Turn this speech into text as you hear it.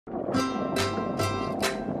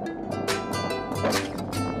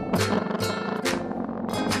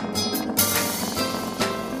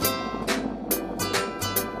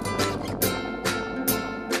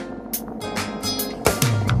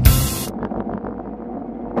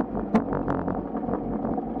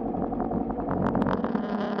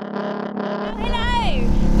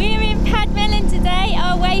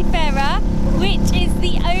which is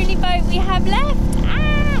the only boat we have left.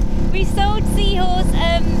 We sold Seahorse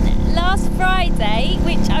last Friday,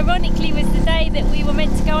 which ironically was the day that we were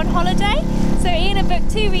meant to go on holiday. So Ian had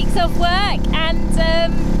booked 2 weeks off work and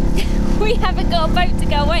we haven't got a boat to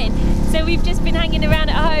go in. So we've just been hanging around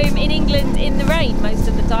at home in England in the rain most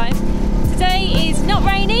of the time. Today is not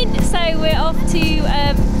raining, so we're off to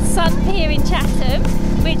Sun Pier in Chatham,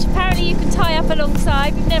 which apparently you can tie up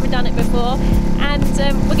alongside. We've never done it before. And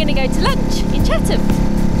we're going to go to lunch in Chatham.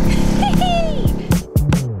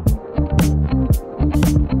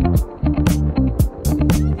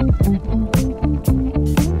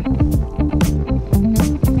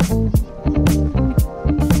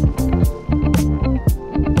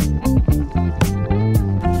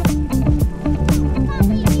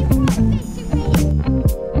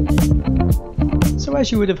 So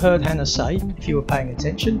as you would have heard Hannah say, if you were paying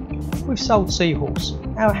attention, we've sold Seahorse,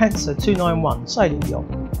 our Hansa 291 sailing yacht,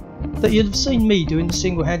 that you'd have seen me doing the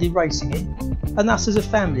single-handed racing in, and us as a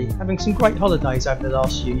family having some great holidays over the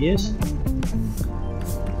last few years.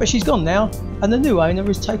 But she's gone now, and the new owner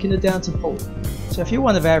has taken her down to port, so if you're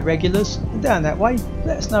one of our regulars and down that way,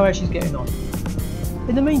 let us know how she's getting on.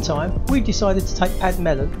 In the meantime, we've decided to take Pad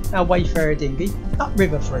Melon, our Wayfarer dinghy,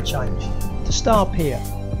 upriver for a change, to Star Pier.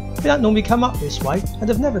 We don't normally come up this way and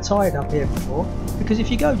have never tied up here before, because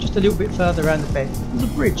if you go just a little bit further around the bend, there's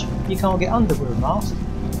a bridge and you can't get under with a mast,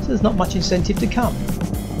 so there's not much incentive to come.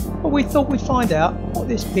 But we thought we'd find out what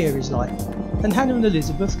this pier is like, and Hannah and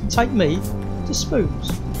Elizabeth can take me to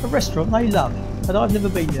Spoons, a restaurant they love, and I've never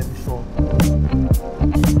been there before.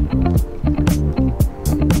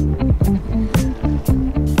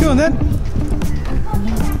 Go on then!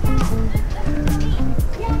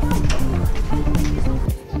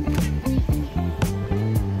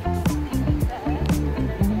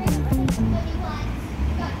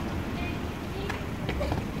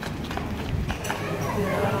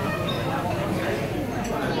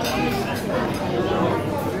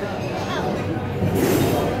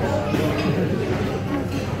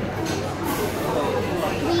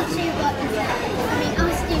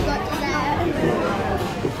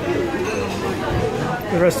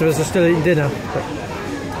 The rest of us are still eating dinner. But...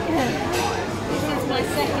 This is my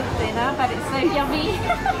second dinner, but it's so yummy.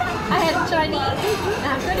 I had Chinese,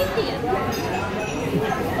 now I've got Indian.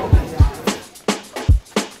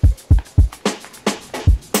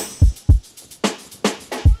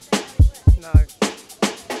 No.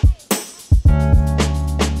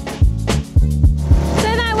 So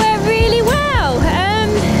that went really well.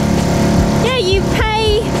 Yeah, you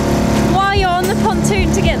pay while you're on the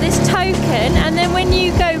pontoon to get this token, and then when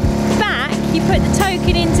you go back you put the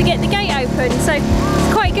token in to get the gate open, so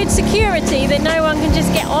it's quite good security that no one can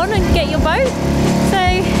just get on and get your boat. So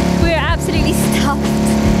we were absolutely stuffed,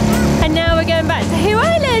 and now we're going back to Who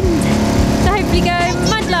Island to hopefully go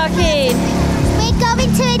mudlarking. We're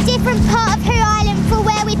going to a different part of Who Island for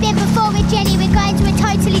where we've been before with Jenny. We're going to a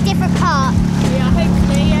totally different part. Yeah,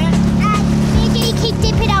 hopefully, yeah. And we're going to keep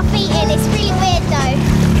dipping our feet in. It's really weird though.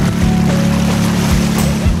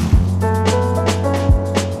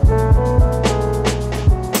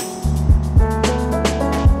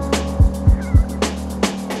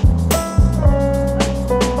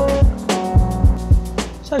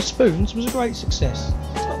 So Spoons was a great success.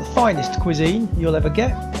 It's not the finest cuisine you'll ever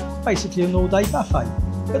get, basically an all-day buffet,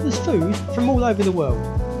 but there's food from all over the world.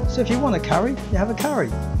 So if you want a curry, you have a curry.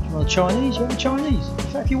 If you want a Chinese, you have a Chinese. In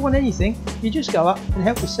fact, if you want anything, you just go up and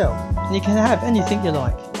help yourself, and you can have anything you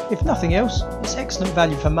like. If nothing else, it's excellent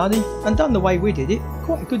value for money, and done the way we did it,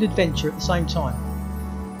 quite a good adventure at the same time.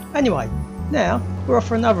 Anyway, now we're off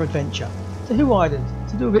for another adventure, to Who Island,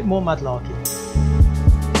 to do a bit more mudlarking.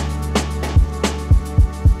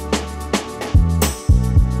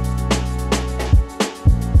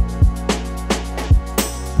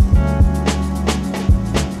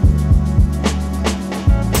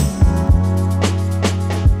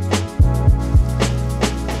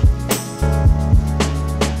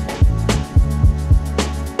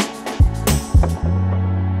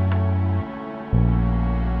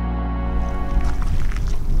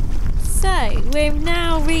 We've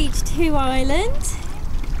now reached Who Island.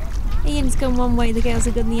 Ian's gone one way, the girls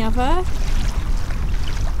have gone the other.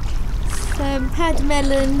 Some Pad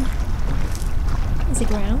Melon is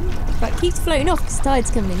aground, but keeps floating off because the tide's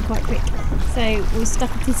coming in quite quick. So we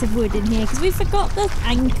stuck a piece of wood in here because we forgot the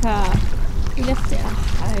anchor. We left it at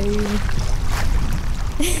home.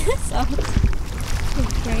 So,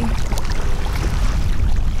 okay.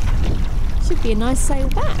 Should be a nice sail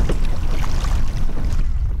back.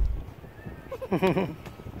 Have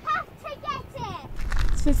to get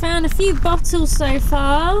it! So we found a few bottles so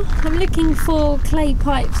far. I'm looking for clay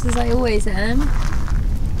pipes as I always am.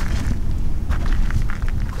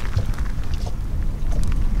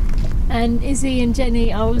 And Izzy and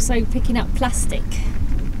Jenny are also picking up plastic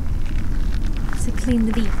to clean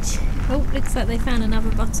the beach. Oh, looks like they found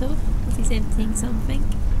another bottle. He's emptying something.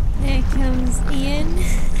 There comes Ian.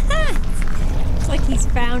 Looks like he's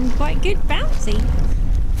found quite good bounty.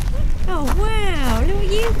 Oh wow, look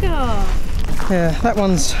what you got. Yeah, that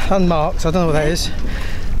one's unmarked, I don't know what that is.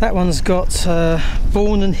 That one's got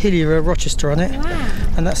Bourne and Hillier Rochester on it. Wow.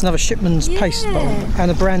 And that's another shipman's paste bottle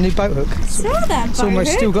and a brand new boat hook. I saw that It's boat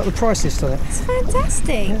almost hook. still got the price list on it. It's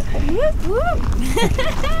fantastic. Yeah. Whoop,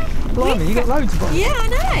 whoop. Blimey, you got loads of bottles. Yeah, I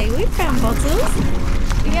know. We've found bottles.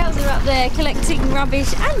 The girls are up there collecting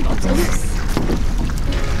rubbish and bottles.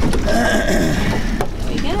 There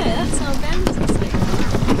we go. That's our bounty so far.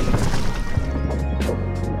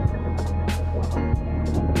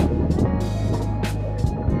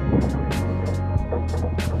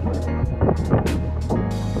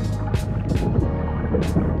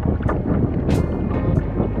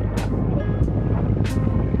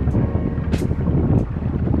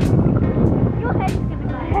 Your head's gonna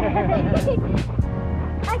go.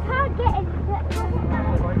 I can't get it.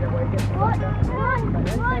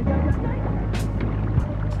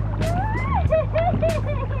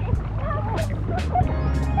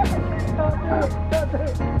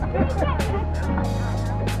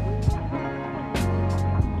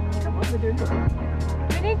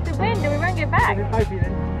 We need the wind or we won't get back.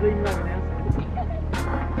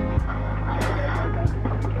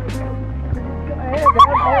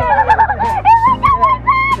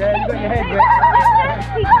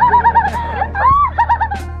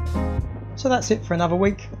 So that's it for another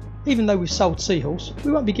week. Even though we've sold Seahorse,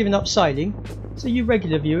 we won't be giving up sailing, so you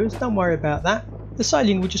regular viewers, don't worry about that. The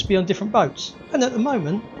sailing will just be on different boats, and at the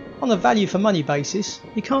moment, on a value for money basis,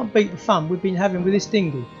 you can't beat the fun we've been having with this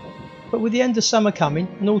dinghy. But with the end of summer coming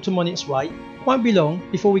and autumn on its way, won't be long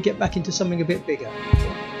before we get back into something a bit bigger.